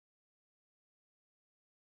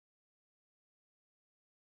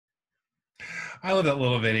I love that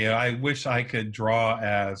little video. I wish I could draw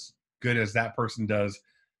as good as that person does,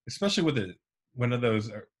 especially with one of those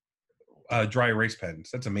dry erase pens.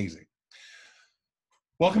 That's amazing.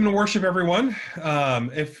 Welcome to worship, everyone.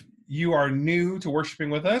 If you are new to worshiping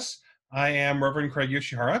with us, I am Reverend Craig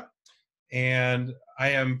Yoshihara, and I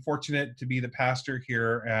am fortunate to be the pastor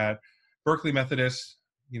here at Berkeley Methodist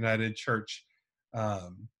United Church.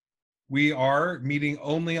 We are meeting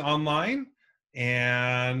only online,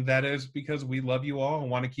 and that is because we love you all and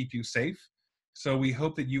want to keep you safe. So we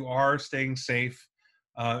hope that you are staying safe,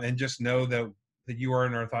 and just know that you are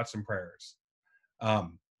in our thoughts and prayers.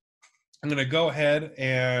 I'm going to go ahead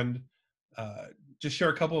and just share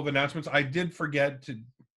a couple of announcements. I did forget to.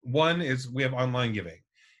 One is we have online giving,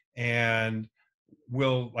 and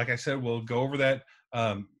like I said, we'll go over that.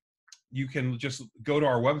 You can just go to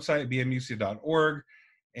our website, bmuc.org,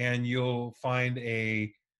 and you'll find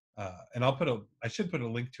and I should put a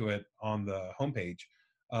link to it on the homepage,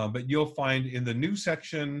 but you'll find in the news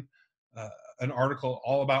section an article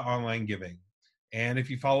all about online giving. And if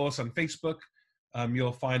you follow us on Facebook,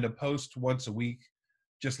 you'll find a post once a week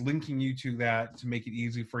just linking you to that to make it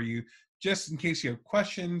easy for you, just in case you have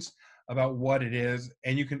questions about what it is.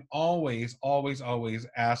 And you can always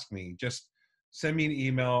ask me. Just send me an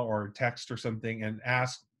email or text or something and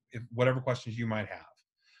ask whatever questions you might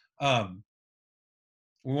have.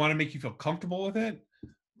 We want to make you feel comfortable with it,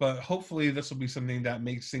 but hopefully this will be something that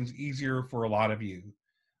makes things easier for a lot of you.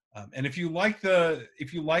 And if you like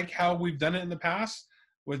how we've done it in the past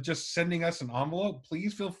with just sending us an envelope,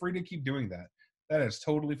 please feel free to keep doing that. That is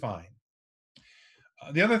totally fine.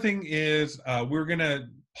 The other thing is we're going to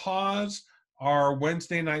pause our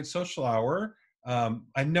Wednesday night social hour.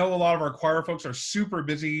 I know a lot of our choir folks are super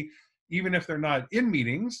busy, even if they're not in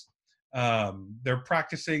meetings. They're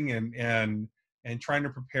practicing and trying to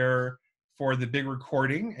prepare for the big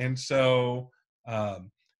recording. And so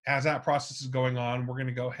as that process is going on, we're going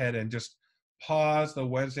to go ahead and just pause the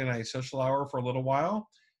Wednesday night social hour for a little while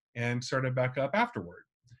and start it back up afterward.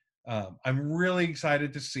 I'm really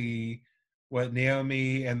excited to see what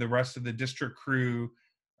Naomi and the rest of the district crew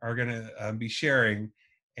are going to be sharing,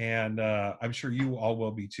 and I'm sure you all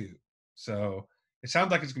will be too. So it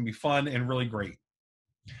sounds like it's going to be fun and really great.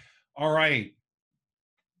 All right.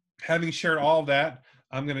 Having shared all of that,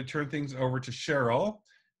 I'm going to turn things over to Cheryl,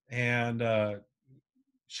 and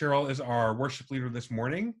Cheryl is our worship leader this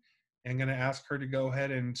morning. I'm going to ask her to go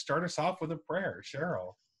ahead and start us off with a prayer.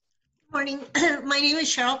 Cheryl. Morning. My name is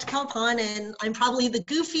Cheryl Tacalpon, and I'm probably the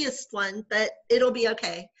goofiest one, but it'll be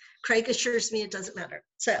okay. Craig assures me it doesn't matter.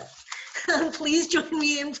 So please join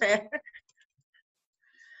me in prayer.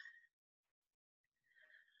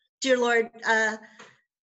 Dear Lord,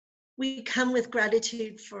 we come with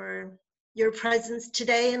gratitude for your presence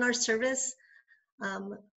today in our service.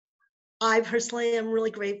 I personally am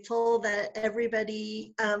really grateful that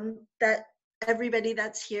everybody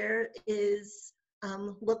that's here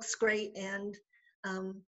looks great and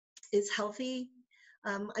is healthy.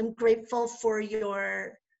 I'm grateful for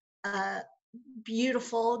your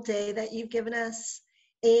beautiful day that you've given us,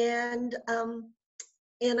 and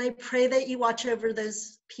I pray that you watch over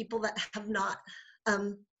those people that have not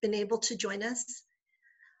been able to join us.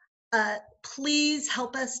 Please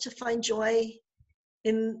help us to find joy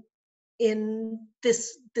in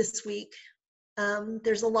this week.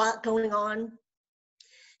 There's a lot going on.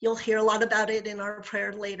 You'll hear a lot about it in our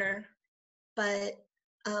prayer later, but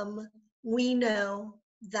we know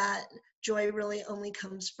that joy really only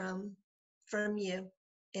comes from you,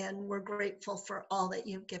 and we're grateful for all that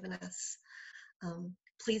you've given us.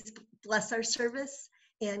 Please bless our service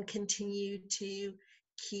and continue to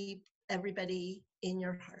keep everybody in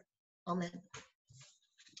your heart. Amen.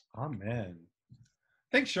 Amen.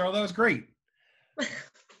 Thanks, Cheryl. That was great.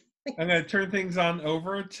 I'm going to turn things on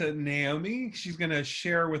over to Naomi. She's going to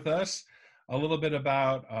share with us a little bit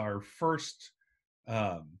about our first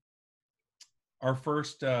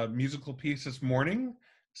musical piece this morning.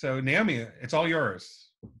 So, Naomi, it's all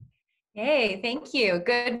yours. Hey, thank you.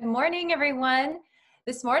 Good morning, everyone.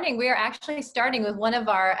 This morning, we are actually starting with one of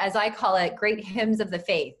our, as I call it, great hymns of the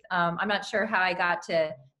faith. I'm not sure how I got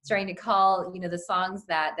to starting to call, the songs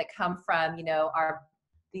that come from,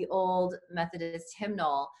 the old Methodist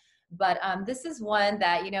hymnal. But this is one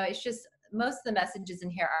that, it's just, most of the messages in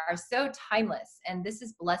here are so timeless. And this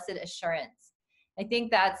is Blessed Assurance. I think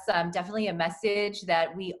that's definitely a message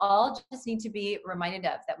that we all just need to be reminded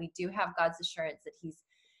of, that we do have God's assurance that he's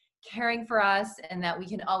caring for us, and that we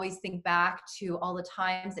can always think back to all the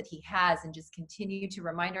times that he has, and just continue to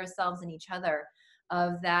remind ourselves and each other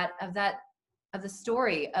of the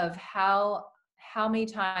story of how many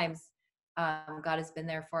times God has been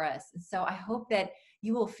there for us. And so I hope that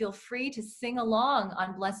you will feel free to sing along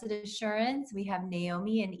on Blessed Assurance. We have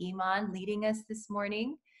Naomi and Iman leading us this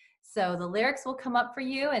morning. So the lyrics will come up for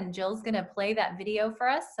you, and Jill's going to play that video for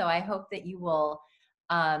us. So I hope that you will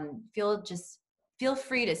feel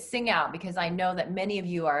free to sing out, because I know that many of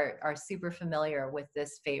you are super familiar with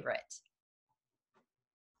this favorite.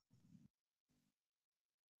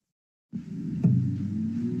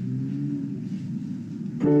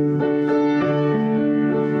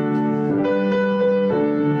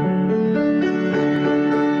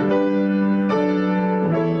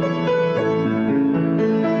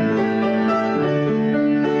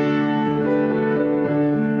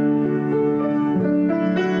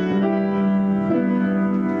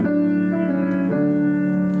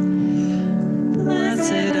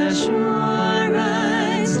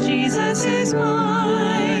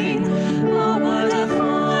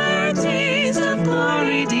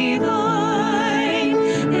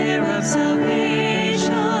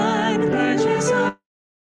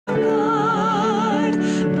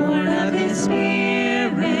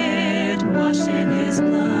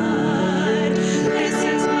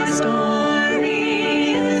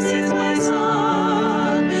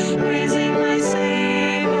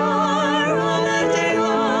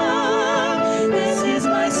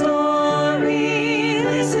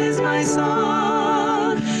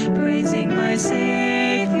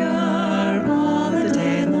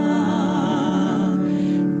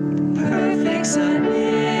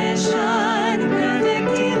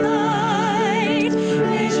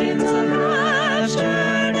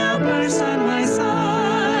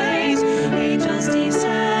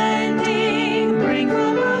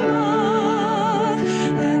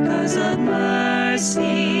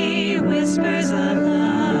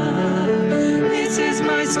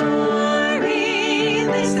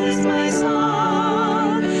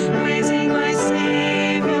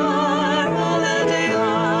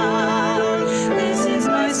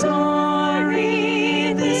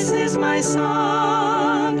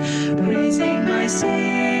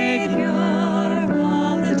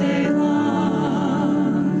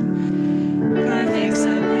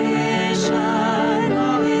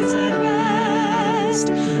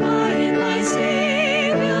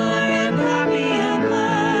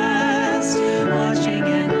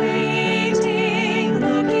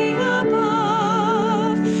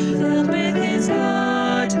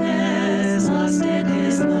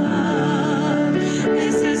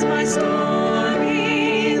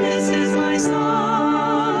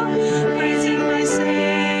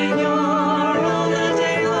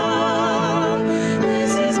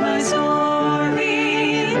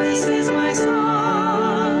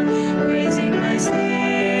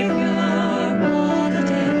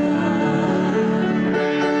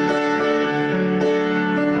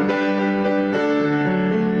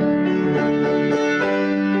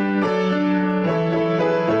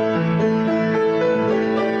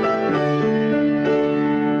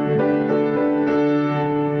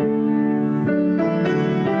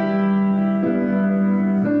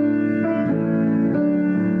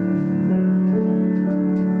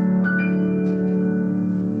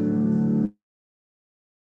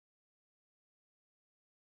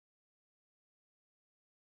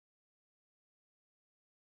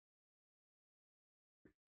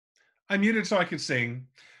 I muted so I could sing.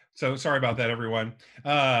 So sorry about that, everyone.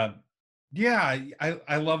 Yeah,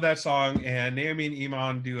 I love that song, and Naomi and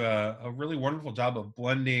Iman do a really wonderful job of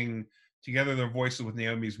blending together their voices with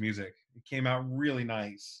Naomi's music. It came out really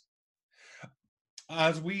nice.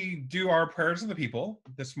 As we do our prayers of the people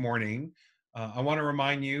this morning, I want to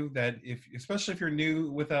remind you that especially if you're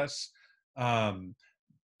new with us,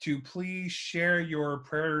 to please share your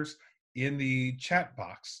prayers in the chat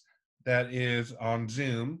box that is on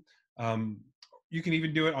Zoom. You can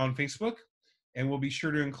even do it on Facebook, and we'll be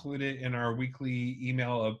sure to include it in our weekly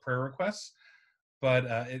email of prayer requests. But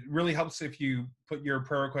it really helps if you put your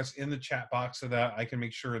prayer requests in the chat box so that I can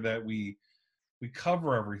make sure that we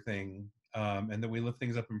cover everything, and that we lift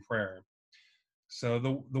things up in prayer. So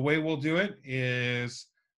the way we'll do it is,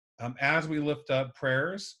 as we lift up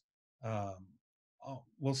prayers,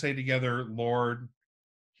 we'll say together, Lord,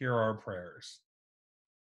 hear our prayers.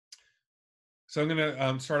 So I'm going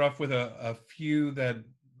to start off with a few that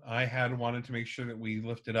I had wanted to make sure that we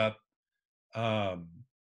lifted up.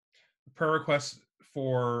 Prayer requests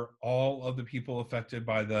for all of the people affected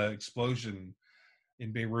by the explosion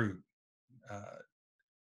in Beirut.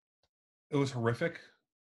 It was horrific,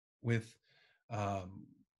 with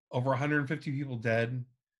over 150 people dead,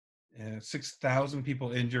 and 6,000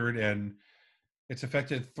 people injured, and it's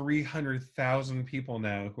affected 300,000 people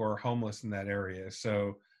now who are homeless in that area.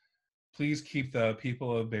 So Please keep the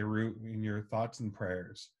people of Beirut in your thoughts and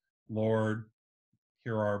prayers. Lord,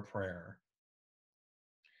 hear our prayer.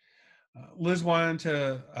 Liz wanted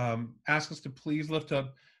to ask us to please lift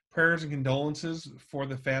up prayers and condolences for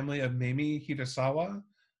the family of Mamie Hirasawa,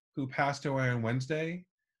 who passed away on Wednesday.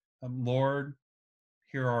 Lord,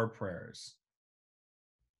 hear our prayers.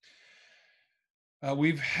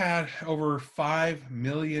 We've had over 5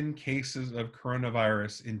 million cases of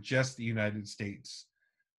coronavirus in just the United States.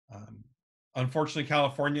 Unfortunately,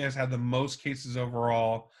 California has had the most cases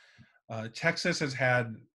overall. Texas has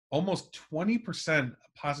had almost 20%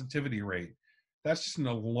 positivity rate. That's just an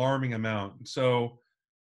alarming amount. So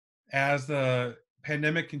as the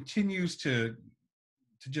pandemic continues to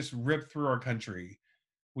just rip through our country,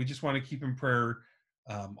 we just want to keep in prayer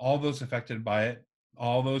all those affected by it,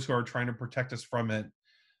 all those who are trying to protect us from it.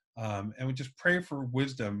 And we just pray for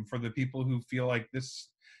wisdom for the people who feel like this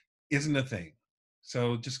isn't a thing.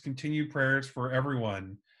 So just continue prayers for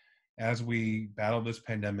everyone as we battle this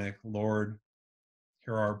pandemic. Lord,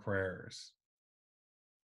 hear our prayers.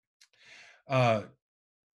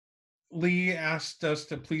 Lee asked us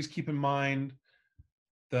to please keep in mind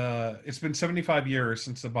it's been 75 years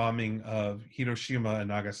since the bombing of Hiroshima and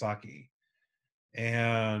Nagasaki.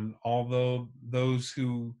 And although those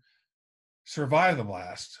who survive the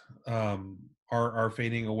blast are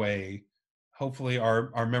fading away, hopefully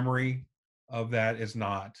our memory of that is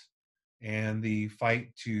not. And the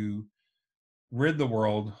fight to rid the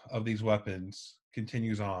world of these weapons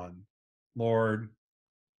continues on. Lord,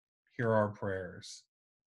 hear our prayers.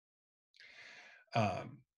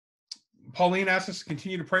 Pauline asked us to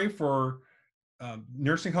continue to pray for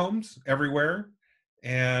nursing homes everywhere,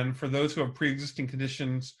 and for those who have pre-existing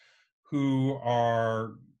conditions who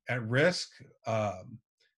are at risk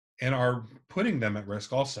and are putting them at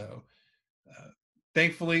risk also.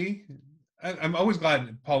 Thankfully, I'm always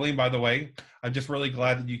glad, Pauline, by the way, I'm just really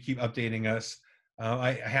glad that you keep updating us.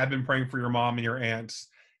 I have been praying for your mom and your aunts,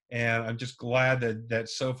 and I'm just glad that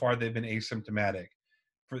so far they've been asymptomatic.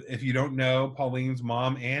 If you don't know, Pauline's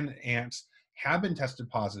mom and aunts have been tested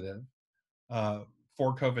positive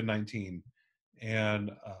for COVID-19,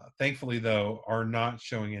 and thankfully, though, are not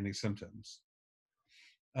showing any symptoms.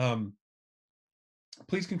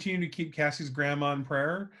 Please continue to keep Cassie's grandma in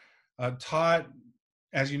prayer. Todd,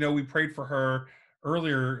 as you know, we prayed for her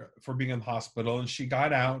earlier for being in the hospital, and she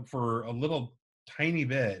got out for a little tiny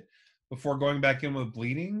bit before going back in with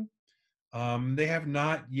bleeding. They have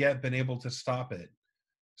not yet been able to stop it.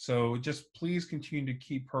 So just please continue to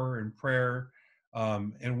keep her in prayer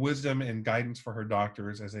and wisdom and guidance for her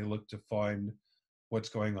doctors as they look to find what's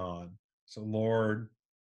going on. So Lord,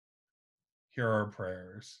 hear our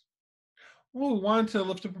prayers. Well, we wanted to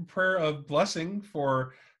lift up a prayer of blessing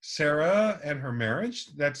for Sarah and her marriage.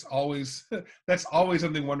 That's always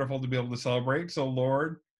something wonderful to be able to celebrate. So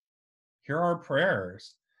Lord, hear our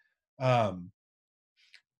prayers. I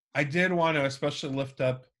did want to especially lift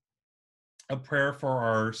up a prayer for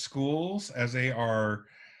our schools as they are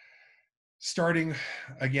starting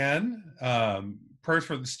again. Prayers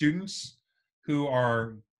for the students who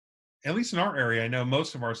are, at least in our area, I know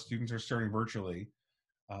most of our students are starting virtually.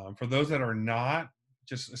 For those that are not,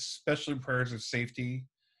 just especially prayers of safety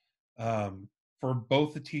for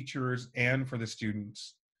both the teachers and for the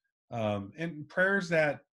students. And prayers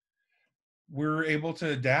that we're able to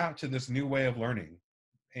adapt to this new way of learning.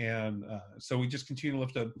 And so we just continue to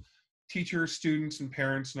lift up teachers, students, and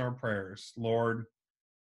parents in our prayers. Lord,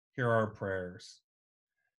 hear our prayers.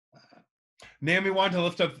 Naomi wanted to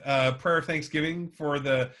lift up prayer of thanksgiving for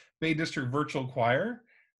the Bay District Virtual Choir.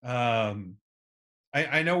 I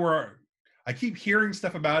know I keep hearing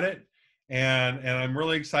stuff about it, and I'm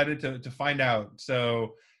really excited to find out.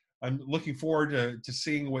 So I'm looking forward to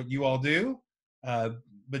seeing what you all do.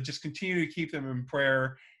 But just continue to keep them in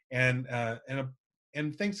prayer and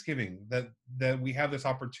thanksgiving that we have this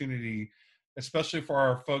opportunity, especially for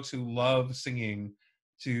our folks who love singing,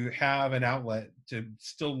 to have an outlet to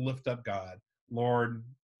still lift up God. Lord,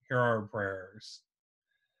 hear our prayers.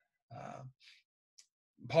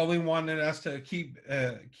 Pauline wanted us to keep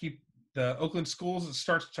the Oakland schools. It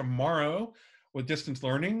starts tomorrow with distance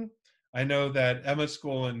learning. I know that Emma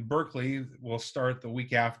School in Berkeley will start the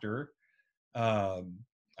week after.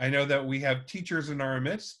 I know that we have teachers in our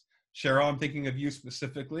midst. Cheryl, I'm thinking of you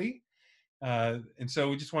specifically. And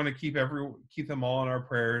so we just want to keep them all in our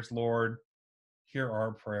prayers. Lord, hear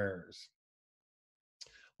our prayers.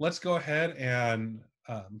 Let's go ahead and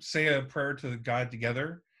say a prayer to God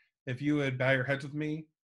together. If you would bow your heads with me,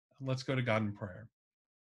 let's go to God in prayer.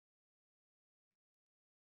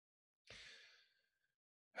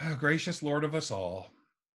 Oh, gracious Lord of us all,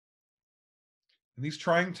 In these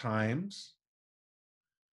trying times,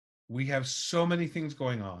 we have so many things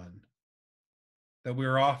going on that we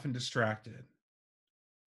are often distracted.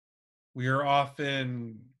 We are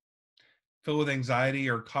often filled with anxiety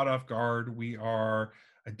or caught off guard. We are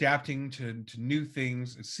adapting to new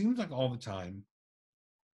things. It seems like all the time.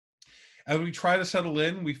 As we try to settle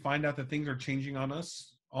in, we find out that things are changing on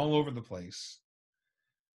us all over the place.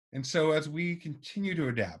 And so as we continue to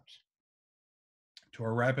adapt to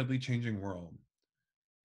our rapidly changing world,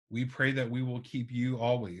 we pray that we will keep you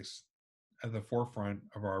always at the forefront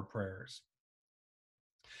of our prayers.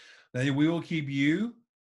 That we will keep you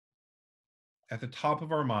at the top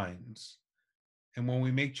of our minds. And when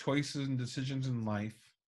we make choices and decisions in life,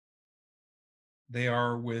 they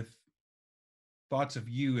are with thoughts of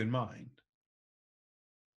you in mind.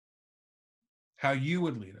 How you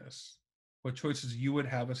would lead us, what choices you would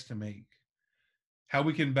have us to make, how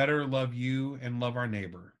we can better love you and love our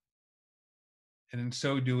neighbor. And in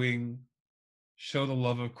so doing, show the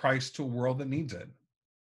love of Christ to a world that needs it,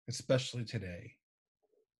 especially today.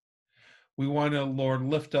 We want to, Lord,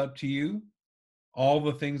 lift up to you all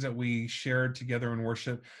the things that we shared together in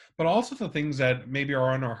worship, but also the things that maybe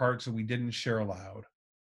are on our hearts that we didn't share aloud.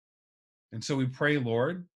 And so we pray,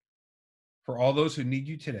 Lord, for all those who need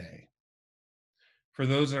you today, for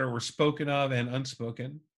those that were spoken of and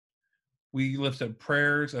unspoken. We lift up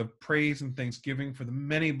prayers of praise and thanksgiving for the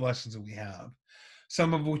many blessings that we have,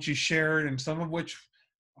 some of which you shared and some of which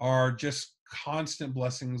are just constant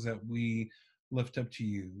blessings that we lift up to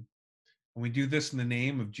you. And we do this in the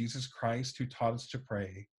name of Jesus Christ, who taught us to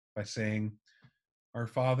pray by saying, Our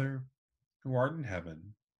Father, who art in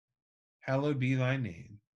heaven, hallowed be thy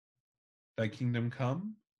name. Thy kingdom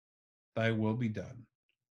come, thy will be done,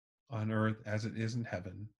 on earth as it is in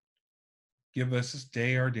heaven. Give us this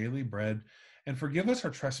day our daily bread, and forgive us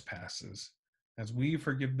our trespasses, as we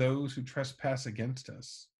forgive those who trespass against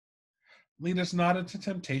us. Lead us not into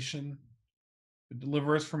temptation, but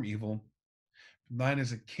deliver us from evil. For thine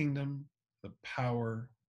is the kingdom, the power,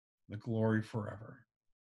 the glory forever.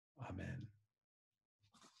 Amen.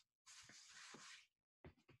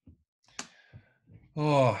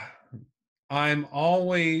 Oh, I'm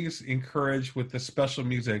always encouraged with the special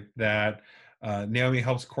music that Naomi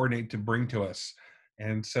helps coordinate to bring to us.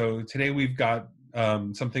 And so today we've got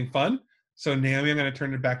something fun. So Naomi, I'm going to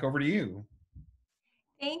turn it back over to you.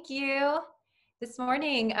 Thank you. This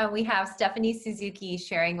morning we have Stephanie Suzuki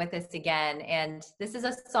sharing with us again, and this is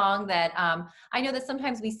a song that I know that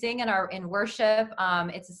sometimes we sing in worship.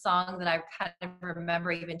 It's a song that I kind of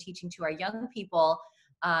remember even teaching to our young people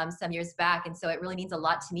some years back, and so it really means a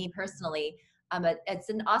lot to me personally. But it's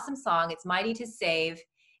an awesome song. It's Mighty to Save.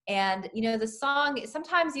 And, you know, the song,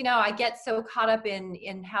 sometimes, you know, I get so caught up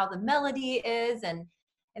in how the melody is and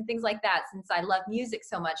things like that, since I love music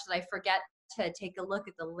so much, that I forget to take a look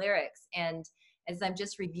at the lyrics. And as I'm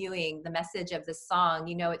just reviewing the message of the song,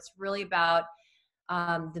 you know, it's really about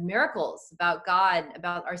the miracles, about God,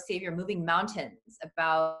 about our Savior moving mountains,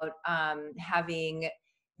 about having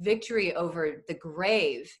victory over the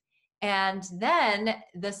grave. And then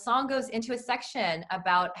the song goes into a section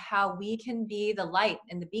about how we can be the light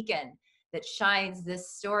and the beacon that shines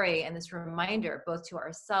this story and this reminder both to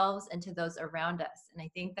ourselves and to those around us. And I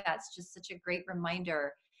think that's just such a great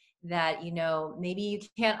reminder that, you know, maybe you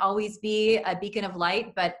can't always be a beacon of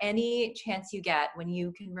light, but any chance you get, when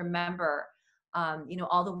you can remember, you know,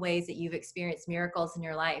 all the ways that you've experienced miracles in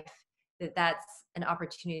your life, that's an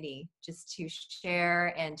opportunity just to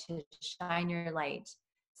share and to shine your light.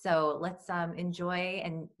 So let's enjoy,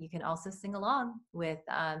 and you can also sing along with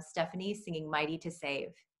Stephanie singing Mighty to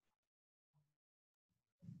Save.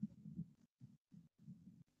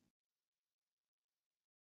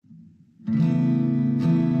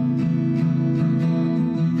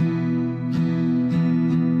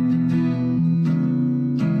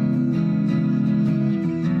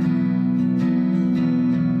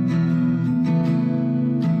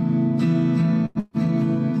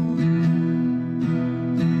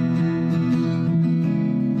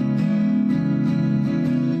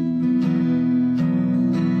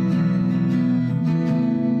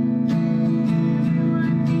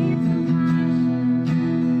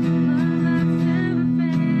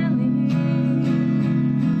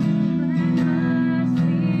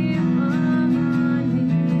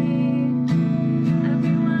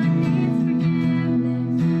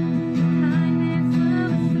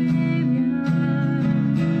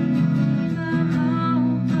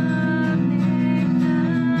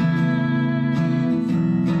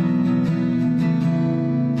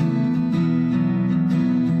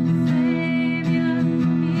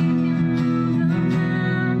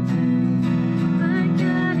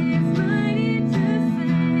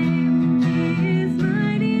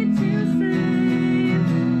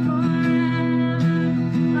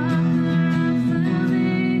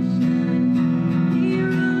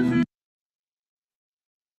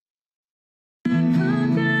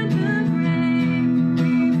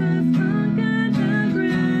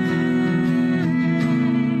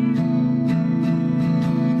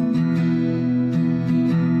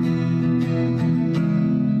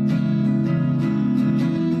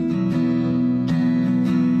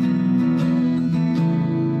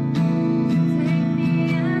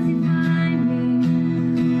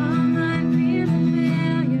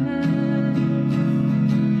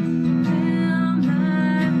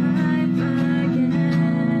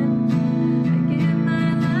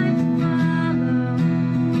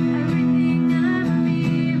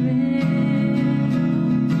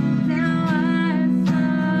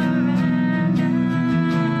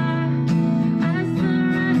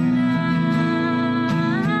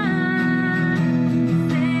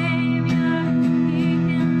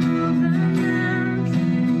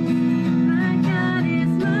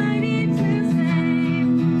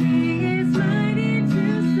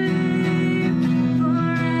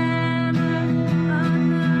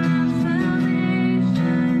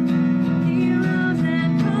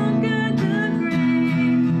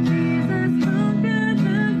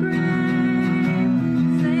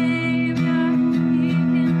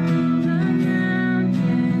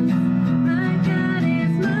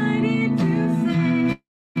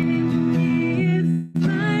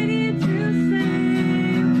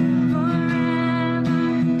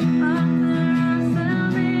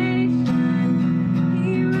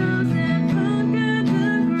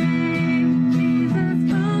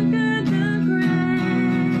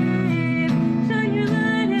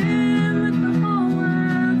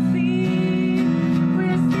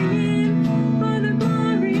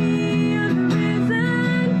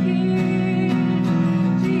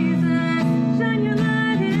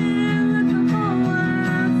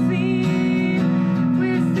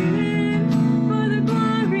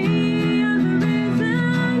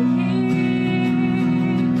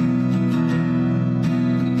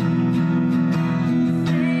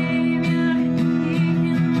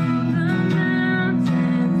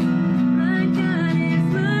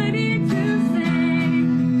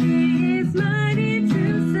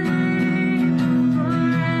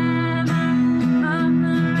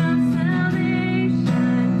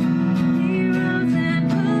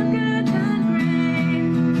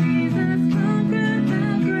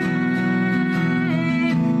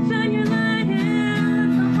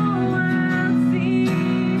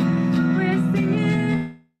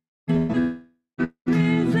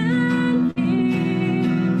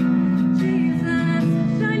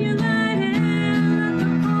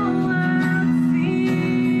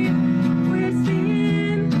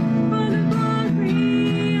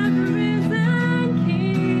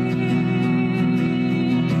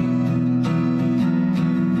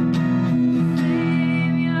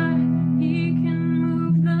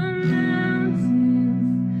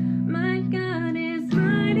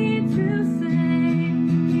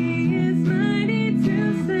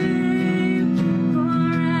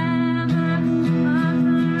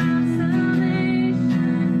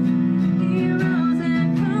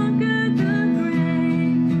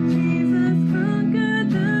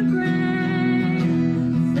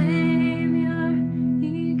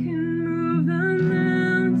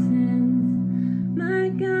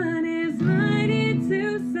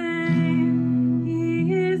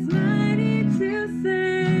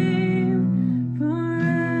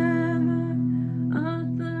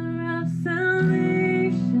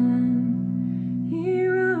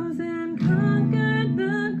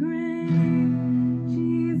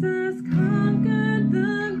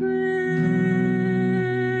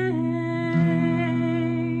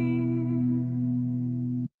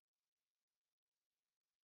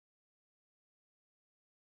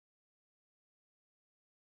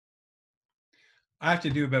 I have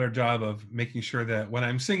to do a better job of making sure that when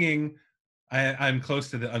I'm singing, I'm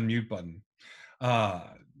close to the unmute button. Uh,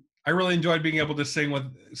 I really enjoyed being able to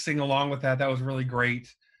sing along with that. That was really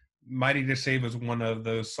great. Mighty to Save is one of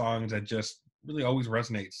those songs that just really always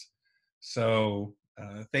resonates. So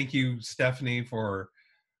thank you, Stephanie, for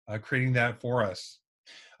creating that for us.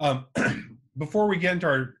 Before we get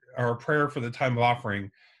into our prayer for the time of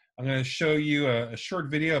offering, I'm going to show you a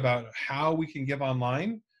short video about how we can give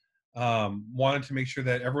online. Wanted to make sure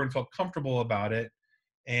that everyone felt comfortable about it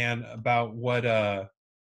and about what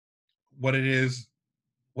it is,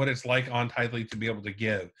 what it's like on Tithely to be able to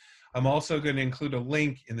give. I'm also going to include a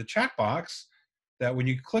link in the chat box that when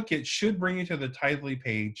you click it should bring you to the Tithely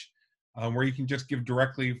page where you can just give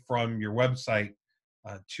directly from your website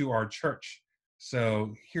to our church.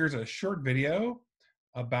 So here's a short video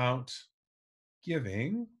about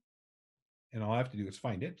giving, and all I have to do is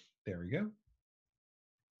find it. There we go.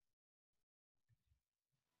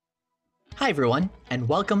 Hi everyone, and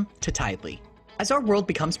welcome to Tithely. As our world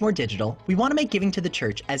becomes more digital, we want to make giving to the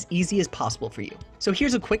church as easy as possible for you. So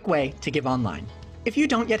here's a quick way to give online. If you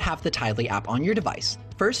don't yet have the Tithely app on your device,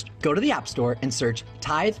 first go to the App Store and search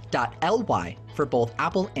tithe.ly for both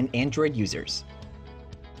Apple and Android users.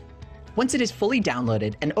 Once it is fully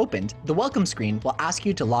downloaded and opened, the welcome screen will ask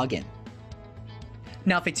you to log in.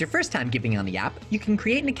 Now, if it's your first time giving on the app, you can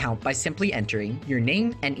create an account by simply entering your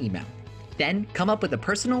name and email. Then come up with a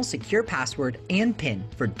personal, secure password and PIN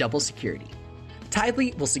for double security.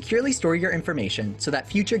 Tithely will securely store your information so that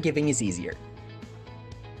future giving is easier.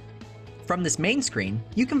 From this main screen,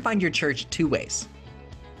 you can find your church two ways.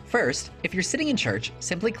 First, if you're sitting in church,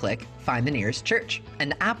 simply click Find the nearest church,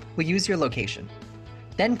 and the app will use your location.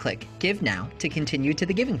 Then click Give Now to continue to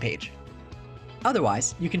the giving page.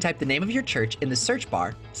 Otherwise, you can type the name of your church in the search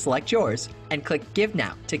bar, select yours, and click Give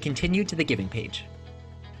Now to continue to the giving page.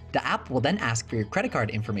 The app will then ask for your credit card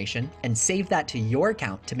information and save that to your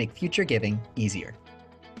account to make future giving easier.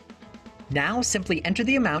 Now, simply enter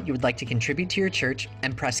the amount you would like to contribute to your church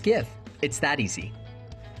and press Give. It's that easy.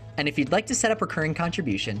 And if you'd like to set up recurring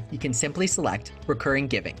contribution, you can simply select Recurring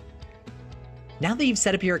Giving. Now that you've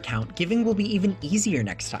set up your account, giving will be even easier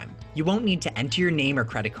next time. You won't need to enter your name or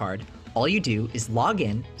credit card. All you do is log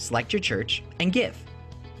in, select your church, and give.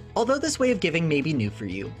 Although this way of giving may be new for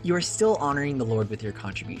you, you are still honoring the Lord with your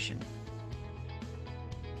contribution.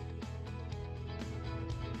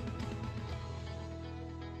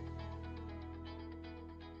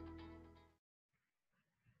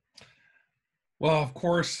 Well, of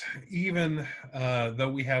course, even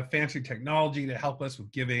though we have fancy technology to help us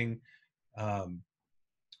with giving,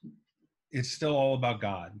 it's still all about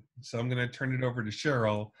God. So I'm going to turn it over to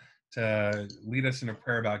Cheryl to lead us in a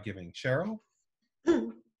prayer about giving. Cheryl?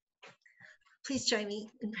 Please join me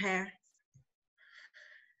in prayer.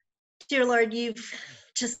 Dear Lord, you've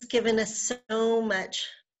just given us so much.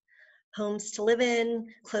 Homes to live in,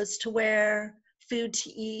 clothes to wear, food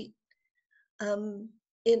to eat,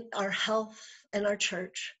 in our health and our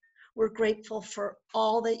church. We're grateful for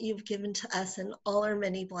all that you've given to us and all our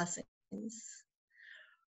many blessings.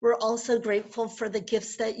 We're also grateful for the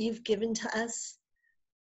gifts that you've given to us.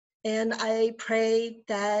 And I pray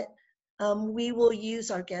that we will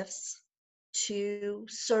use our gifts to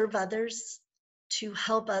serve others, to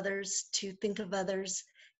help others, to think of others,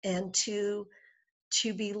 and to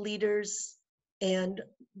be leaders and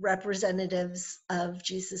representatives of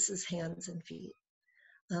Jesus's hands and feet.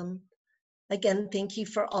 Again, thank you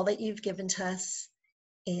for all that you've given to us.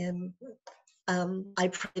 And I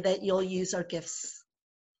pray that you'll use our gifts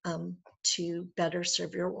to better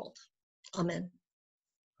serve your world. Amen.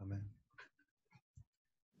 Amen.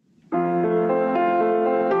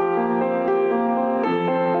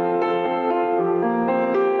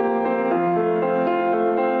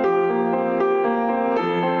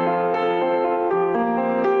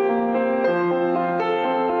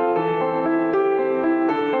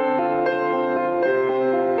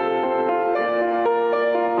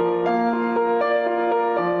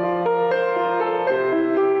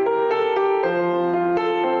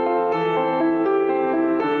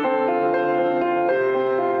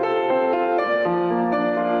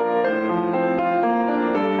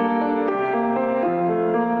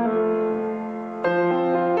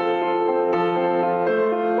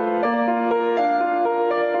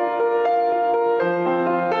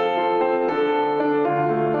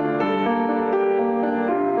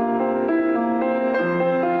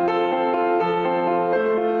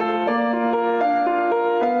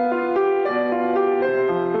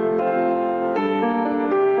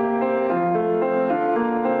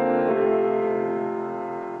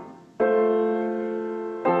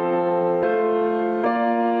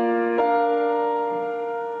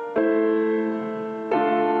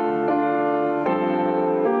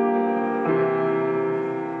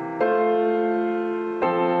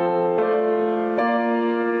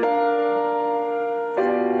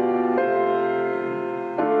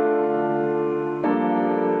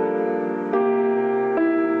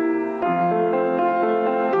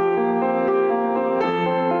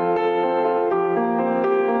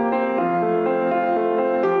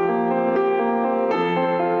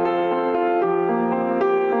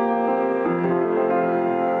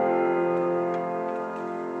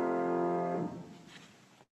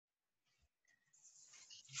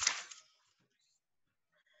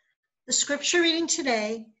 scripture reading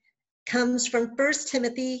today comes from 1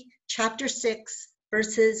 Timothy chapter 6,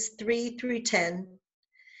 verses 3 through 10.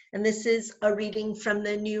 And this is a reading from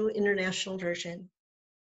the New International Version.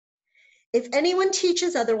 If anyone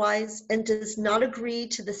teaches otherwise and does not agree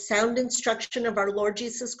to the sound instruction of our Lord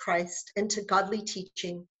Jesus Christ and to godly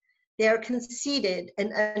teaching, they are conceited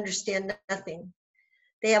and understand nothing.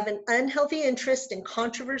 They have an unhealthy interest in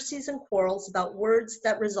controversies and quarrels about words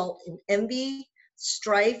that result in envy,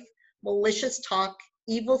 strife, malicious talk,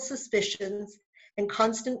 evil suspicions, and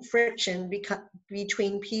constant friction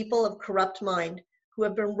between people of corrupt mind who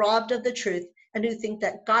have been robbed of the truth and who think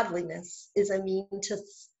that godliness is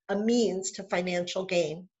a means to financial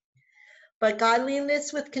gain. But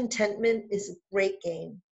godliness with contentment is a great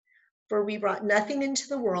gain, for we brought nothing into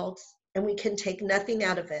the world and we can take nothing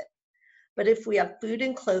out of it. But if we have food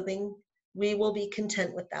and clothing, we will be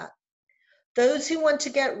content with that. Those who want to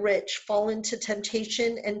get rich fall into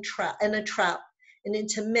temptation and a trap, and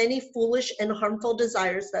into many foolish and harmful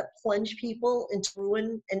desires that plunge people into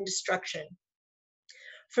ruin and destruction.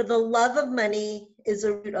 For the love of money is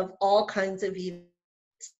a root of all kinds of evil.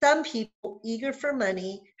 Some people, eager for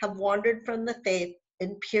money, have wandered from the faith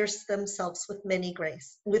and pierced themselves with many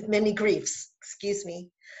griefs. We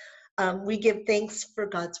give thanks for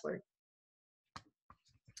God's word.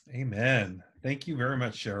 Amen. Thank you very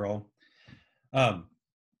much, Cheryl. I'm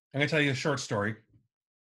going to tell you a short story.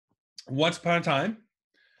 Once upon a time,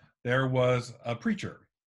 there was a preacher.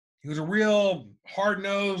 He was a real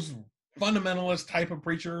hard-nosed, fundamentalist type of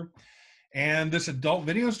preacher, and this adult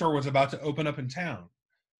video store was about to open up in town.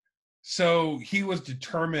 So he was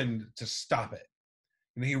determined to stop it.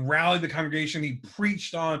 And he rallied the congregation. He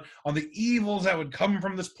preached on the evils that would come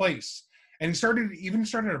from this place. And he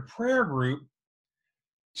started a prayer group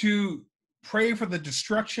to pray for the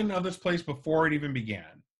destruction of this place before it even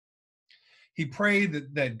began. He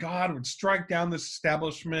prayed that God would strike down this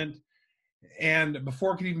establishment and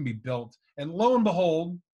before it could even be built. And lo and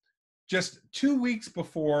behold, just 2 weeks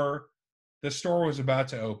before the store was about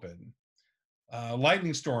to open, a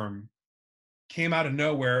lightning storm came out of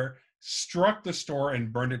nowhere, struck the store,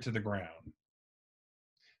 and burned it to the ground.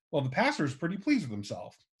 Well, the pastor was pretty pleased with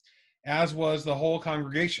himself, as was the whole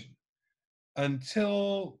congregation,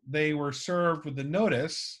 until they were served with the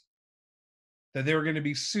notice that they were going to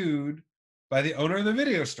be sued by the owner of the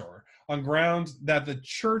video store on grounds that the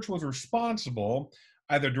church was responsible,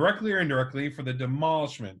 either directly or indirectly, for the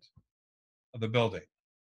demolishment of the building.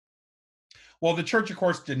 Well, the church, of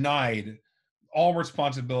course, denied all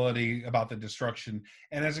responsibility about the destruction,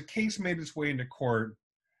 and as the case made its way into court,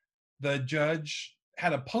 the judge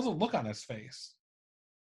had a puzzled look on his face.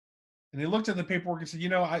 And he looked at the paperwork and said,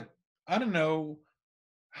 I don't know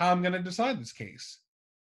how I'm going to decide this case.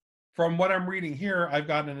 From what I'm reading here, I've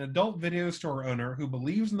got an adult video store owner who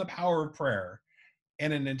believes in the power of prayer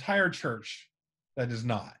and an entire church that does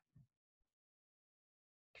not.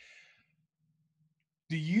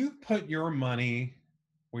 Do you put your money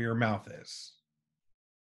where your mouth is?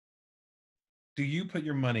 Do you put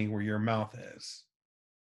your money where your mouth is?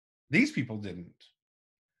 These people didn't.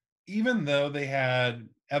 Even though they had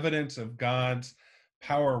evidence of God's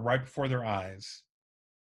power right before their eyes,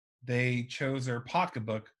 they chose their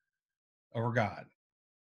pocketbook over God.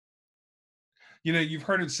 You've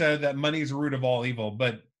heard it said that money is the root of all evil,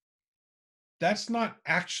 but that's not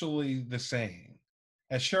actually the saying.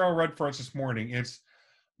 As Cheryl read for us this morning, it's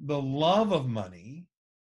the love of money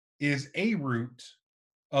is a root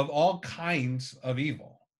of all kinds of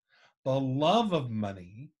evil. The love of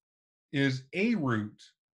money is a root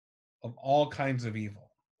of all kinds of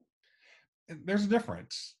evil. There's a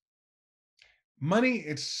difference. Money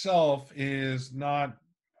itself is not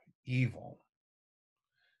evil.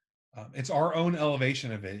 It's our own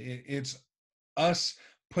elevation of it. It's us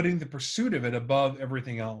putting the pursuit of it above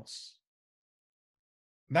everything else.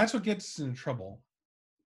 And that's what gets us in trouble.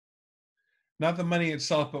 Not the money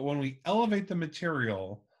itself, but when we elevate the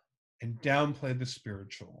material and downplay the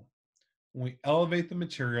spiritual. When we elevate the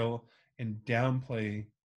material and downplay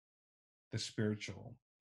the spiritual.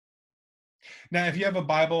 Now, if you have a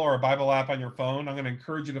Bible or a Bible app on your phone, I'm going to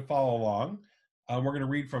encourage you to follow along. We're going to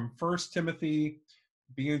read from 1 Timothy,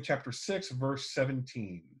 beginning chapter 6, verse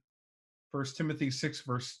 17. 1 Timothy 6,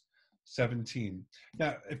 verse 17.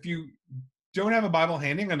 Now, if you don't have a Bible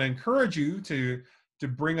handy, I'm going to encourage you to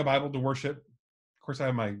bring a Bible to worship. Of course, I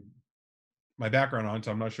have my background on,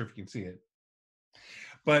 so I'm not sure if you can see it.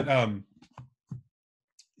 But I want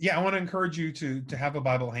to encourage you to have a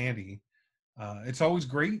Bible handy. It's always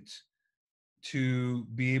great to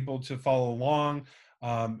be able to follow along.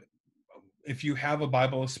 If you have a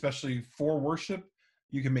Bible, especially for worship,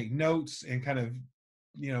 you can make notes and kind of,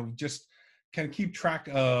 just kind of keep track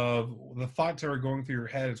of the thoughts that are going through your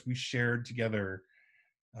head as we shared together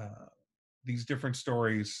these different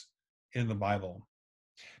stories in the Bible.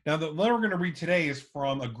 Now, the letter we're going to read today is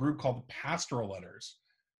from a group called Pastoral Letters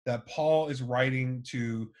that Paul is writing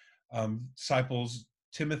to disciples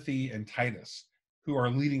Timothy and Titus, who are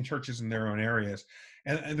leading churches in their own areas.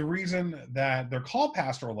 And the reason that they're called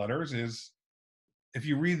pastoral letters is, if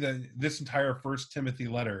you read this entire First Timothy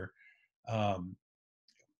letter,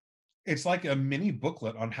 it's like a mini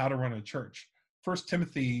booklet on how to run a church. First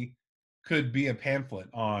Timothy could be a pamphlet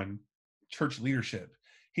on church leadership.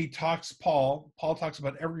 Paul talks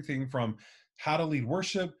about everything from how to lead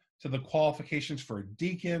worship to the qualifications for a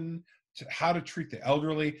deacon to how to treat the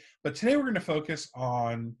elderly. But today we're going to focus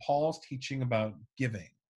on Paul's teaching about giving.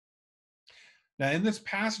 Now, in this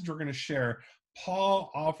passage we're going to share,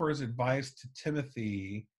 Paul offers advice to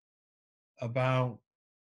Timothy about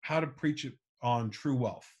how to preach on true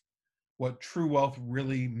wealth, what true wealth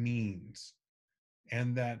really means,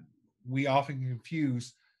 and that we often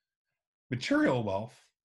confuse material wealth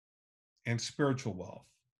and spiritual wealth.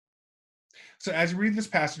 So as you read this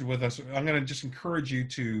passage with us, I'm going to just encourage you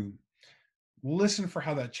to listen for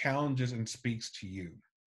how that challenges and speaks to you.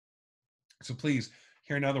 So please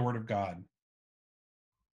hear now the word of God.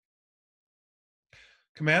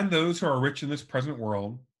 Command those who are rich in this present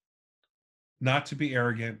world not to be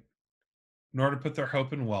arrogant, nor to put their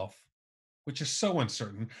hope in wealth, which is so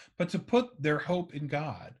uncertain, but to put their hope in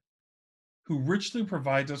God, who richly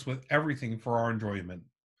provides us with everything for our enjoyment.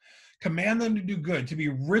 Command them to do good, to be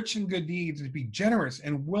rich in good deeds, to be generous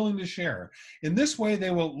and willing to share. In this way, they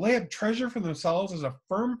will lay up treasure for themselves as a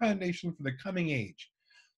firm foundation for the coming age,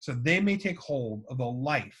 so they may take hold of the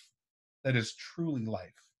life that is truly life.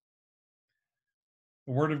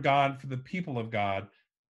 The word of God for the people of God.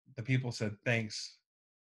 The people said, thanks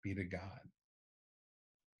be to God.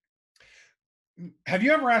 Have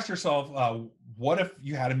you ever asked yourself, what if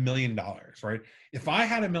you had $1 million, right? If I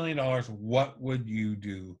had $1 million, what would you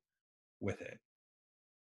do with it?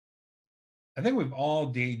 I think we've all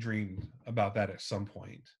daydreamed about that at some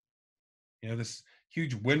point. You know, this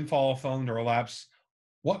huge windfall fell into our laps.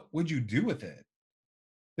 What would you do with it?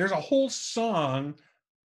 There's a whole song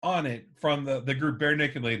on it from the group Bare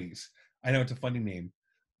Naked Ladies. I know it's a funny name,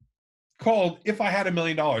 called If I Had $1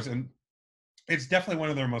 Million. And it's definitely one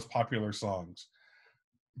of their most popular songs.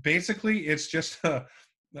 Basically, it's just a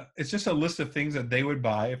list of things that they would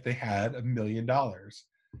buy if they had $1 million.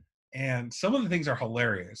 And some of the things are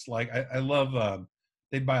hilarious. Like I love,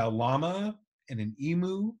 they'd buy a llama and an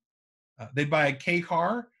emu. They'd buy a K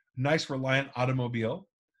car, nice Reliant automobile.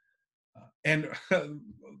 And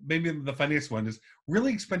maybe the funniest one is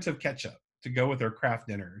really expensive ketchup to go with their craft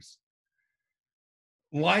dinners.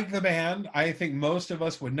 Like the band, I think most of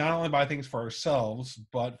us would not only buy things for ourselves,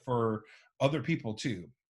 but for other people too,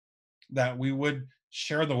 that we would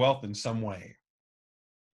share the wealth in some way.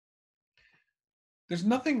 There's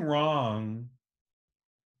nothing wrong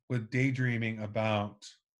with daydreaming about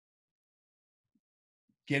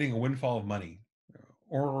getting a windfall of money,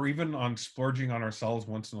 or even on splurging on ourselves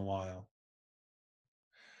once in a while.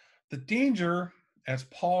 The danger, as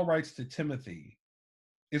Paul writes to Timothy,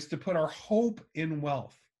 is to put our hope in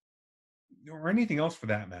wealth, or anything else for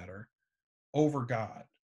that matter, over God.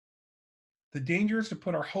 The danger is to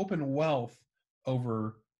put our hope in wealth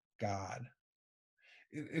over God.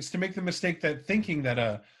 It's to make the mistake that thinking that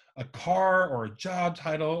a car or a job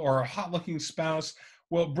title or a hot-looking spouse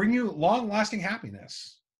will bring you long-lasting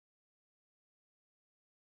happiness.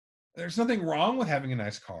 There's nothing wrong with having a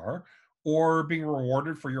nice car or being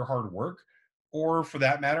rewarded for your hard work, or for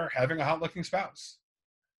that matter, having a hot-looking spouse.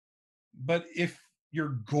 But if your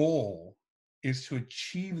goal is to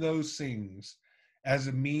achieve those things as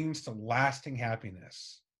a means to lasting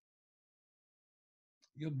happiness,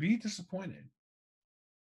 you'll be disappointed.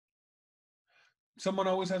 Someone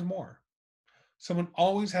always has more. Someone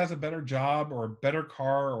always has a better job or a better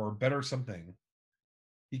car or a better something.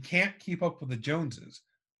 You can't keep up with the Joneses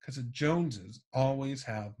because the Joneses always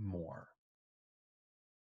have more.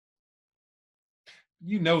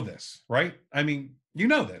 You know this, right? I mean, you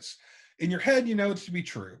know this. In your head, you know it's to be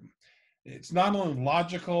true. It's not only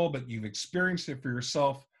logical, but you've experienced it for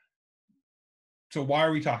yourself. So why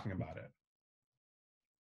are we talking about it?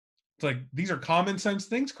 It's like, these are common sense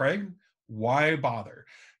things, Craig. Why bother?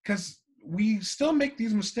 Because we still make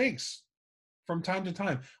these mistakes from time to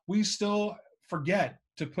time. We still forget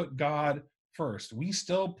to put God first. We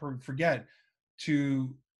still forget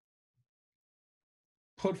to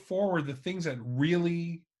put forward the things that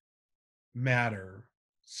really matter.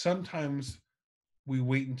 Sometimes we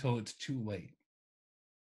wait until it's too late.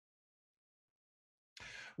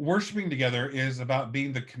 Worshiping together is about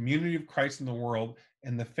being the community of Christ in the world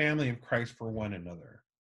and the family of Christ for one another.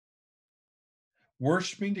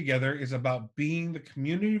 Worshiping together is about being the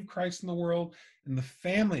community of Christ in the world and the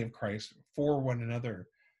family of Christ for one another.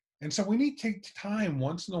 And so we need to take time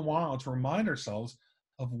once in a while to remind ourselves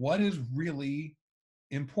of what is really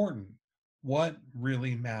important, what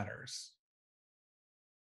really matters.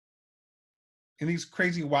 In these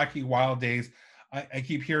crazy, wacky, wild days, I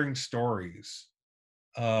keep hearing stories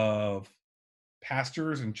of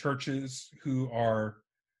pastors and churches who are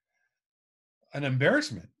an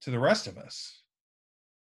embarrassment to the rest of us.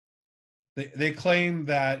 They claim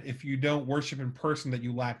that if you don't worship in person, that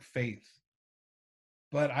you lack faith.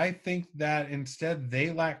 But I think that instead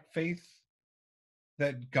they lack faith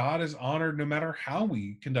that God is honored no matter how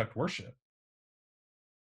we conduct worship.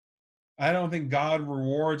 I don't think God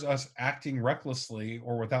rewards us acting recklessly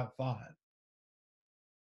or without thought.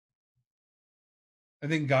 I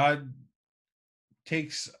think God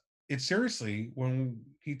takes it seriously when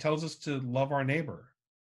he tells us to love our neighbor.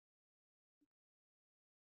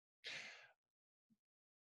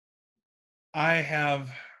 I have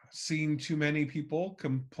seen too many people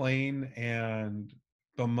complain and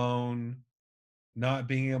bemoan not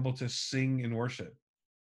being able to sing in worship.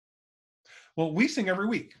 Well, we sing every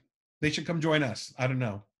week. They should come join us. I don't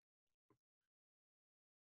know.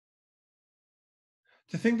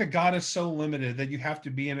 To think that God is so limited that you have to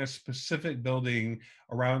be in a specific building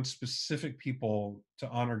around specific people to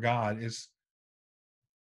honor God is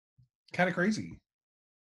kind of crazy.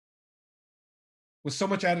 With so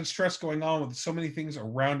much added stress going on, with so many things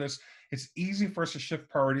around us, it's easy for us to shift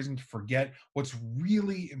priorities and to forget what's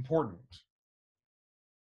really important.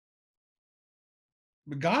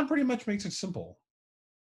 But God pretty much makes it simple.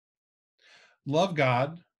 Love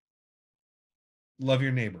God, love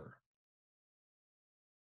your neighbor.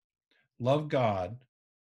 Love God,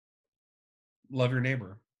 love your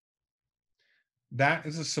neighbor. That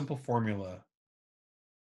is a simple formula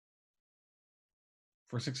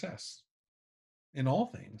for success in all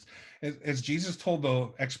things. As Jesus told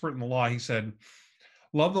the expert in the law, he said,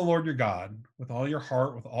 love the Lord your God with all your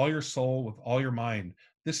heart, with all your soul, with all your mind.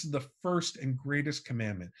 This is the first and greatest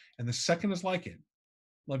commandment. And the second is like it.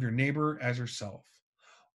 Love your neighbor as yourself.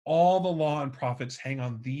 All the law and prophets hang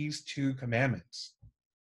on these two commandments.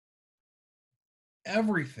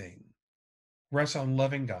 Everything rests on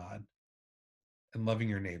loving God and loving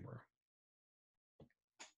your neighbor.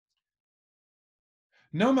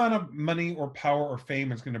 No amount of money or power or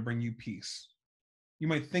fame is going to bring you peace. You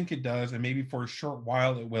might think it does, and maybe for a short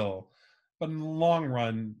while it will. But in the long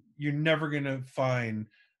run, you're never going to find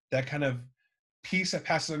that kind of peace that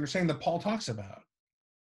passes understanding that Paul talks about.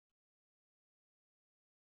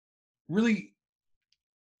 Really,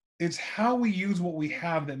 it's how we use what we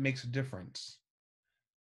have that makes a difference.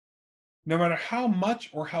 No matter how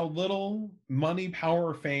much or how little money, power,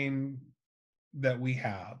 or fame that we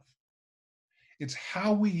have, it's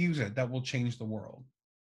how we use it that will change the world.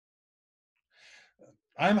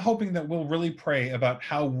 I'm hoping that we'll really pray about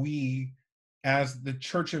how we, as the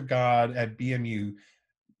Church of God at BMU,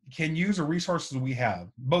 can use the resources we have,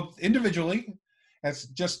 both individually, as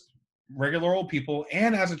just regular old people,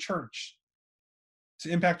 and as a church,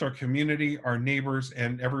 to impact our community, our neighbors,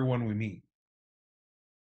 and everyone we meet.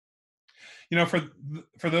 You know,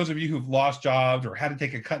 for those of you who've lost jobs or had to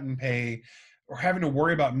take a cut in pay or having to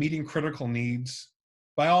worry about meeting critical needs,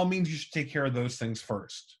 by all means, you should take care of those things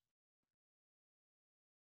first.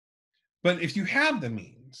 But if you have the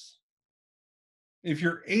means, if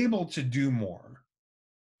you're able to do more,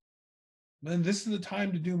 then this is the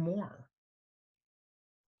time to do more.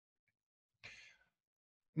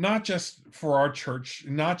 Not just for our church,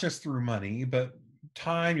 not just through money, but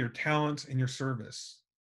time, your talents, and your service.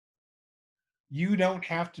 You don't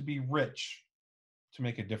have to be rich to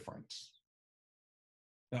make a difference.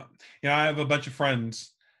 Now, I have a bunch of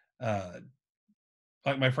friends,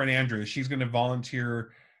 like my friend Andrea. She's going to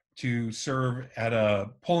volunteer to serve at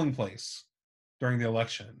a polling place during the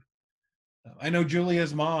election. I know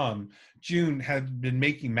Julia's mom, June, had been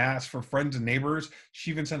making masks for friends and neighbors.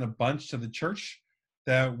 She even sent a bunch to the church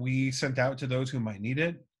that we sent out to those who might need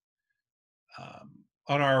it.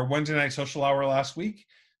 On our Wednesday night social hour last week,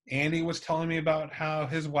 Andy was telling me about how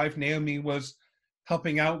his wife Naomi was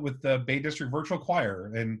helping out with the Bay District Virtual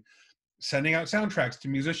Choir and sending out soundtracks to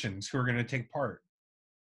musicians who are going to take part.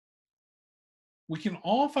 We can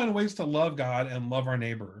all find ways to love God and love our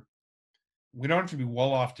neighbor. We don't have to be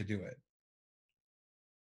well off to do it.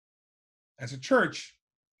 As a church,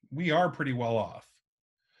 we are pretty well off.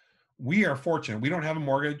 We are fortunate. We don't have a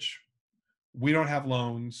mortgage. We don't have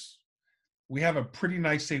loans. we have a pretty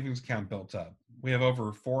nice savings account built up. We have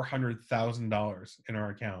over $400,000 in our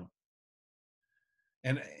account.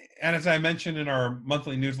 And as I mentioned in our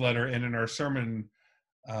monthly newsletter and in our sermon,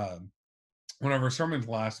 one of our sermons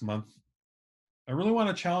last month, I really want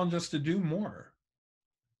to challenge us to do more.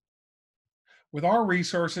 With our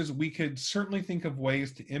resources, we could certainly think of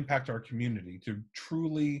ways to impact our community, to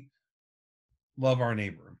truly love our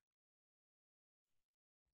neighbor.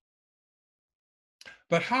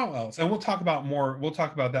 But how else? And we'll talk about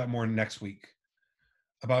that more next week,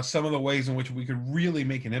 about some of the ways in which we could really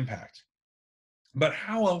make an impact. But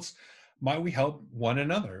how else might we help one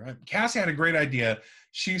another? Cassie had a great idea.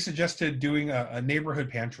 She suggested doing a neighborhood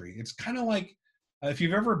pantry. It's kind of like, if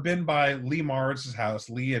you've ever been by Lee Mars' house,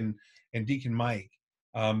 Lee and Deacon Mike,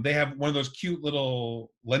 they have one of those cute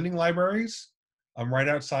little lending libraries right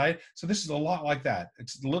outside. So this is a lot like that.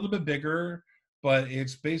 It's a little bit bigger, but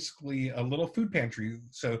it's basically a little food pantry.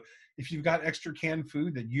 So if you've got extra canned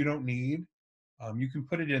food that you don't need, you can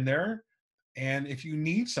put it in there. And if you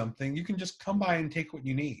need something, you can just come by and take what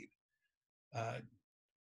you need.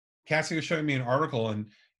 Cassie was showing me an article,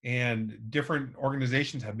 and different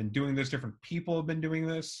organizations have been doing this. Different people have been doing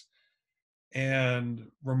this. And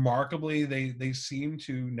remarkably, they seem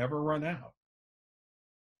to never run out.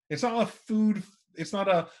 It's not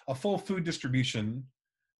a full food distribution,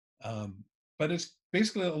 but it's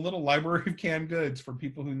basically a little library of canned goods for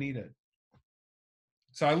people who need it.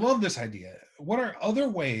 So I love this idea. What are other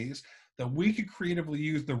ways that we could creatively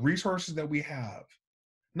use the resources that we have,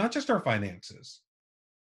 not just our finances,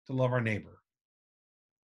 to love our neighbor?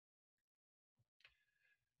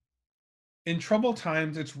 In troubled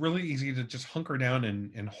times, it's really easy to just hunker down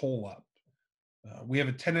and hole up. We have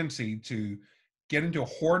a tendency to get into a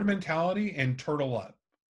hoard mentality and turtle up,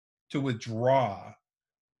 to withdraw,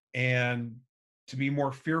 and to be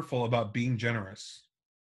more fearful about being generous.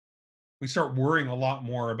 We start worrying a lot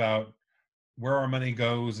more about where our money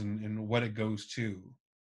goes and what it goes to.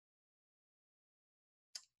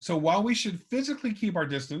 So while we should physically keep our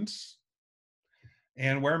distance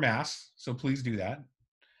and wear masks, so please do that,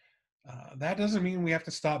 that doesn't mean we have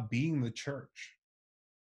to stop being the church.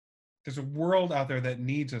 There's a world out there that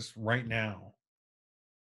needs us right now.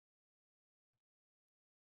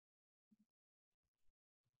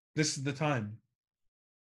 This is the time.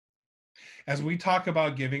 As we talk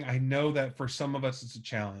about giving, I know that for some of us it's a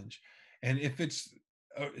challenge. And if it's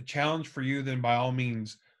a challenge for you, then by all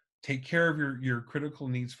means, take care of your critical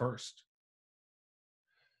needs first.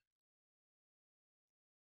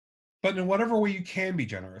 But in whatever way you can be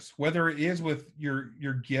generous, whether it is with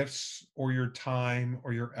your gifts or your time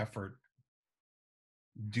or your effort,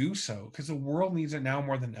 do so, because the world needs it now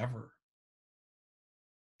more than ever.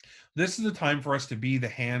 This is the time for us to be the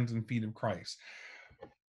hands and feet of Christ.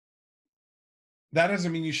 That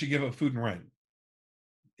doesn't mean you should give up food and rent.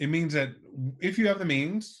 It means that if you have the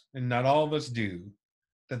means, and not all of us do,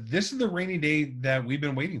 that this is the rainy day that we've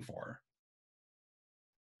been waiting for.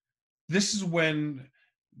 This is when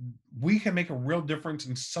we can make a real difference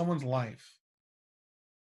in someone's life.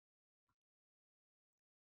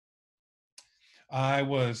 I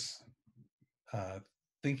was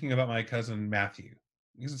thinking about my cousin Matthew.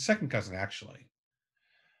 He's a second cousin, actually.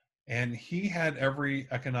 And he had every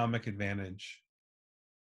economic advantage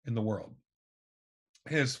in the world.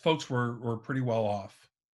 His folks were pretty well off.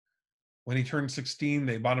 When he turned 16,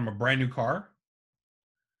 they bought him a brand new car.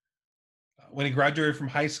 When he graduated from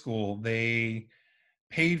high school, they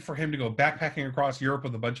paid for him to go backpacking across Europe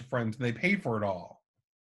with a bunch of friends, and they paid for it all.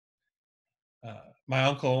 My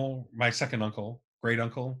uncle, my second uncle, great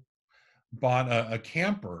uncle, bought a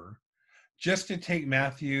camper just to take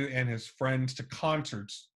Matthew and his friends to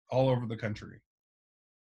concerts all over the country.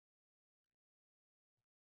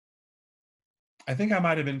 I think I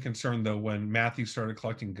might have been concerned, though, when Matthew started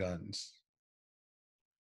collecting guns.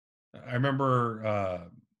 I remember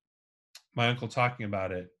my uncle talking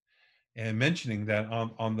about it and mentioning that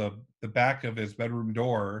on the back of his bedroom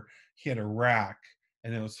door, he had a rack,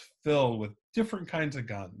 and it was filled with different kinds of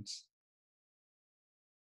guns.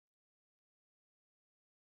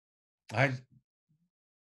 I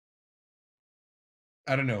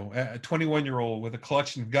don't know. A 21-year-old with a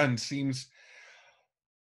collection of guns seems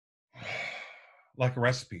like a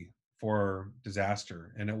recipe for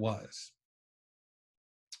disaster, and it was.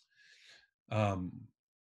 One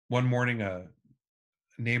morning, a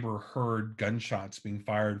neighbor heard gunshots being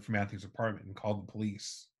fired from Matthew's apartment and called the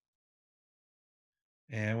police.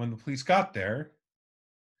 And when the police got there,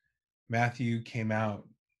 Matthew came out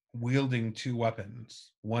wielding two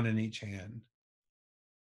weapons, one in each hand.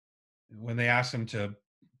 When they asked him to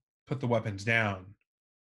put the weapons down,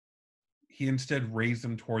 he instead raised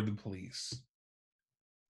them toward the police,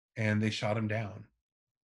 and they shot him down.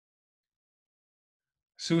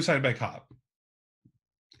 Suicide by cop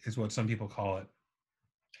is what some people call it.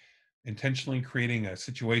 Intentionally creating a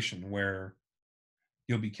situation where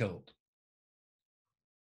you'll be killed.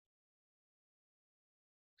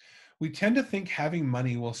 We tend to think having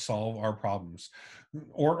money will solve our problems,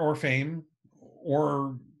 or fame,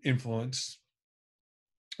 or influence,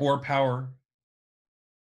 or power,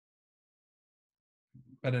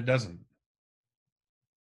 but it doesn't.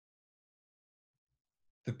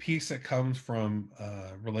 The peace that comes from a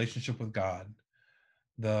relationship with God,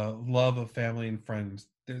 the love of family and friends,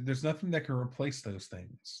 there's nothing that can replace those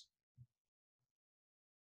things.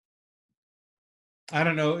 I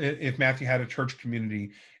don't know if Matthew had a church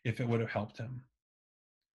community, if it would have helped him.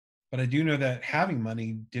 But I do know that having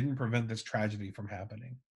money didn't prevent this tragedy from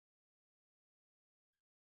happening.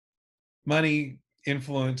 Money,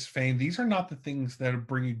 influence, fame, these are not the things that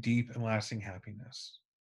bring you deep and lasting happiness.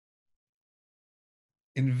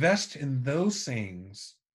 Invest in those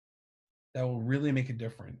things that will really make a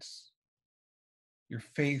difference. Your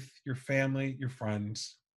faith, your family, your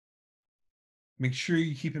friends. Make sure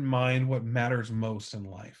you keep in mind what matters most in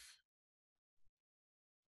life.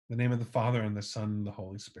 In the name of the Father, and the Son, and the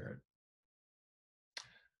Holy Spirit.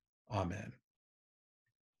 Amen.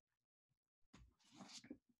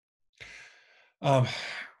 I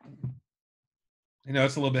know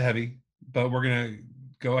it's a little bit heavy, but we're going to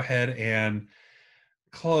go ahead and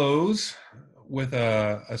close with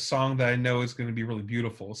a song that I know is going to be really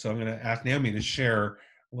beautiful. So I'm going to ask Naomi to share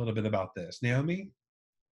a little bit about this. Naomi?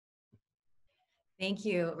 Thank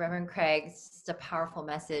you, Reverend Craig. It's just a powerful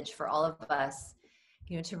message for all of us,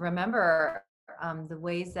 to remember the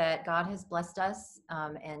ways that God has blessed us,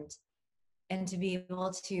 and to be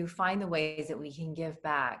able to find the ways that we can give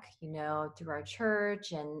back, through our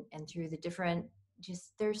church and through the different,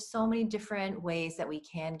 there's so many different ways that we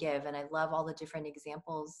can give. And I love all the different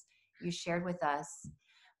examples you shared with us.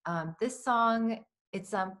 This song,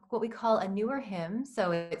 it's what we call a newer hymn.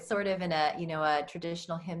 So it's sort of in a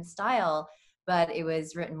traditional hymn style, but it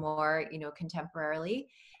was written more, contemporarily.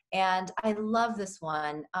 And I love this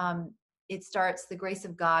one. It starts, "The grace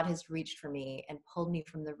of God has reached for me and pulled me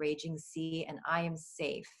from the raging sea, and I am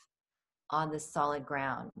safe on this solid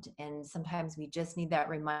ground." And sometimes we just need that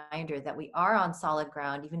reminder that we are on solid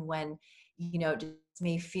ground, even when, it just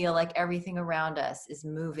may feel like everything around us is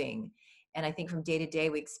moving. And I think from day to day,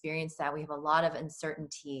 we experience that. We have a lot of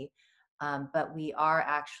uncertainty, but we are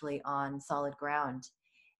actually on solid ground.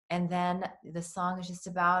 And then the song is just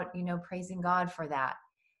about, praising God for that.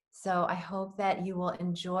 So I hope that you will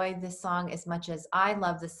enjoy this song as much as I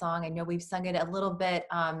love this song. I know we've sung it a little bit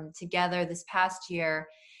together this past year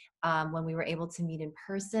when we were able to meet in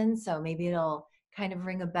person. So maybe it'll kind of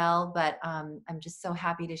ring a bell, but I'm just so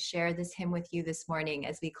happy to share this hymn with you this morning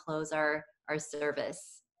as we close our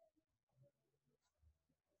service.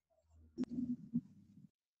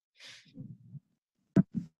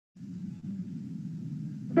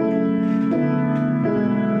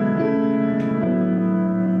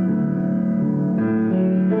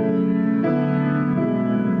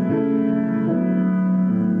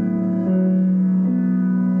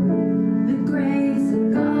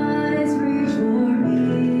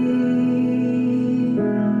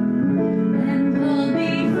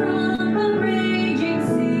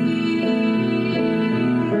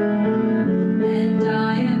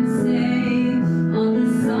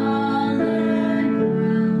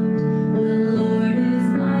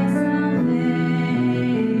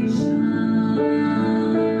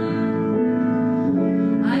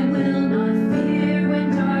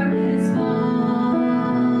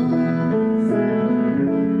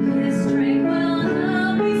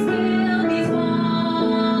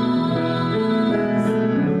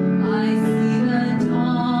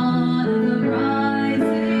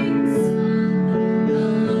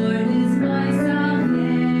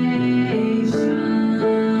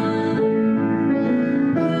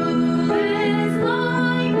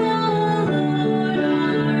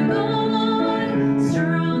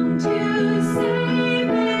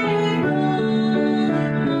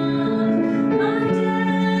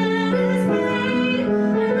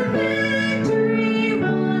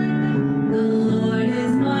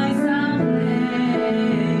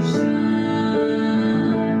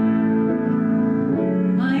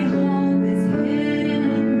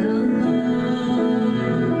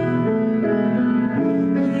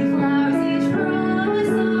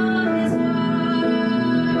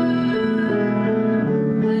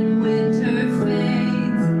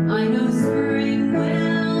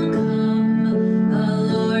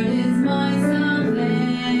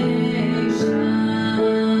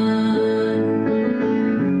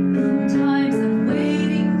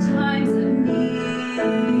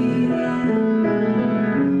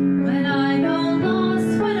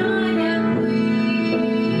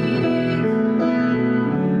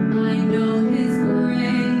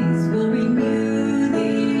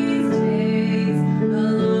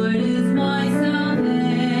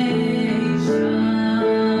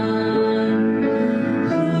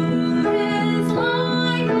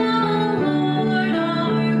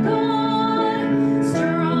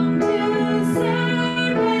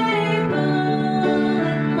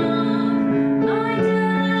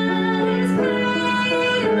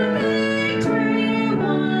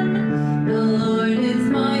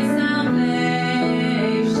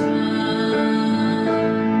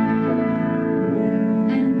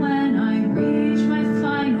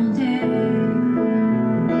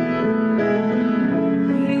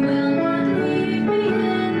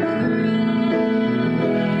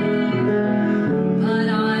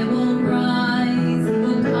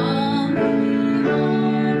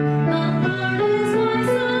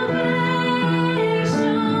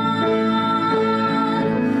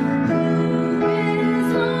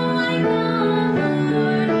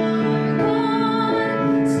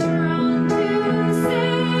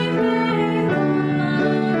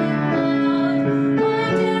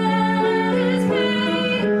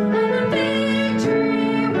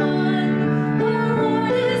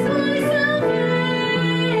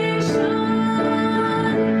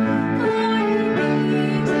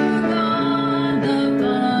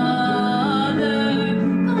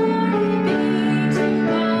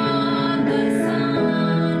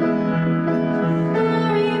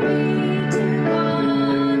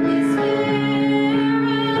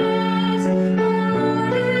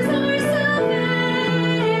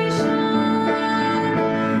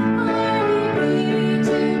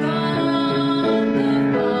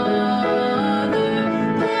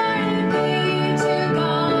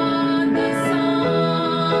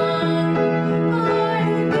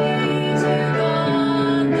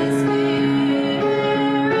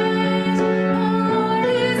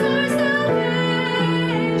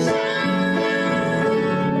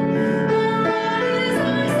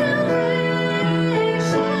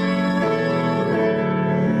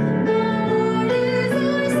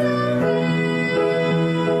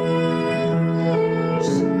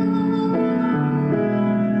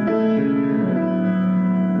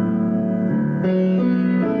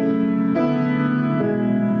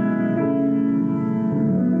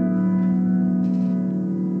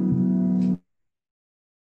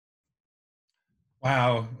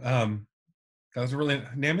 Wow. That was really,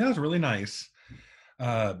 Naomi, that was really nice.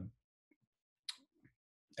 As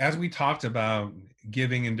we talked about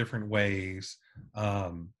giving in different ways,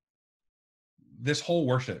 this whole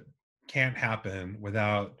worship can't happen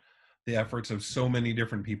without the efforts of so many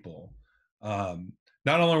different people. Not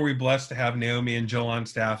only are we blessed to have Naomi and Jill on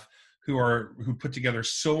staff who put together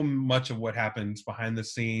so much of what happens behind the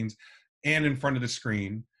scenes and in front of the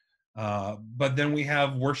screen, but then we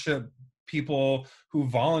have worship people who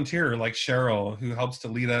volunteer, like Cheryl, who helps to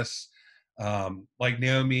lead us, like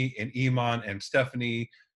Naomi and Iman and Stephanie,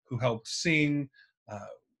 who helped sing,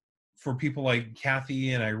 for people like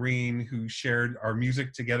Kathy and Irene, who shared our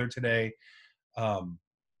music together today.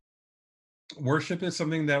 Worship is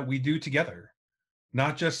something that we do together.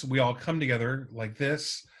 Not just we all come together like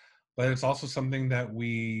this, but it's also something that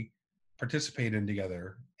we participate in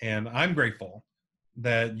together. And I'm grateful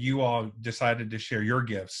that you all decided to share your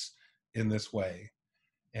gifts in this way.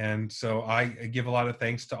 And so I give a lot of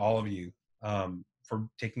thanks to all of you for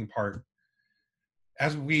taking part.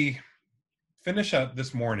 As we finish up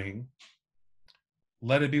this morning,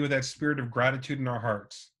 let it be with that spirit of gratitude in our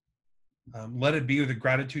hearts. Let it be with a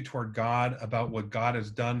gratitude toward God about what God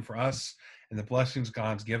has done for us and the blessings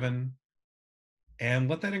God's given. And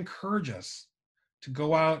let that encourage us to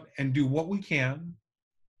go out and do what we can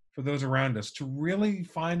for those around us, to really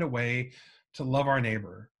find a way to love our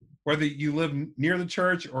neighbor. Whether you live near the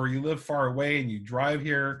church or you live far away and you drive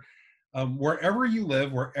here, wherever you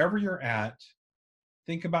live, wherever you're at,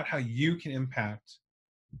 think about how you can impact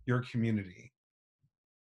your community.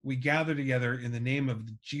 We gather together in the name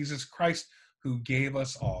of Jesus Christ, who gave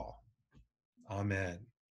us all. Amen.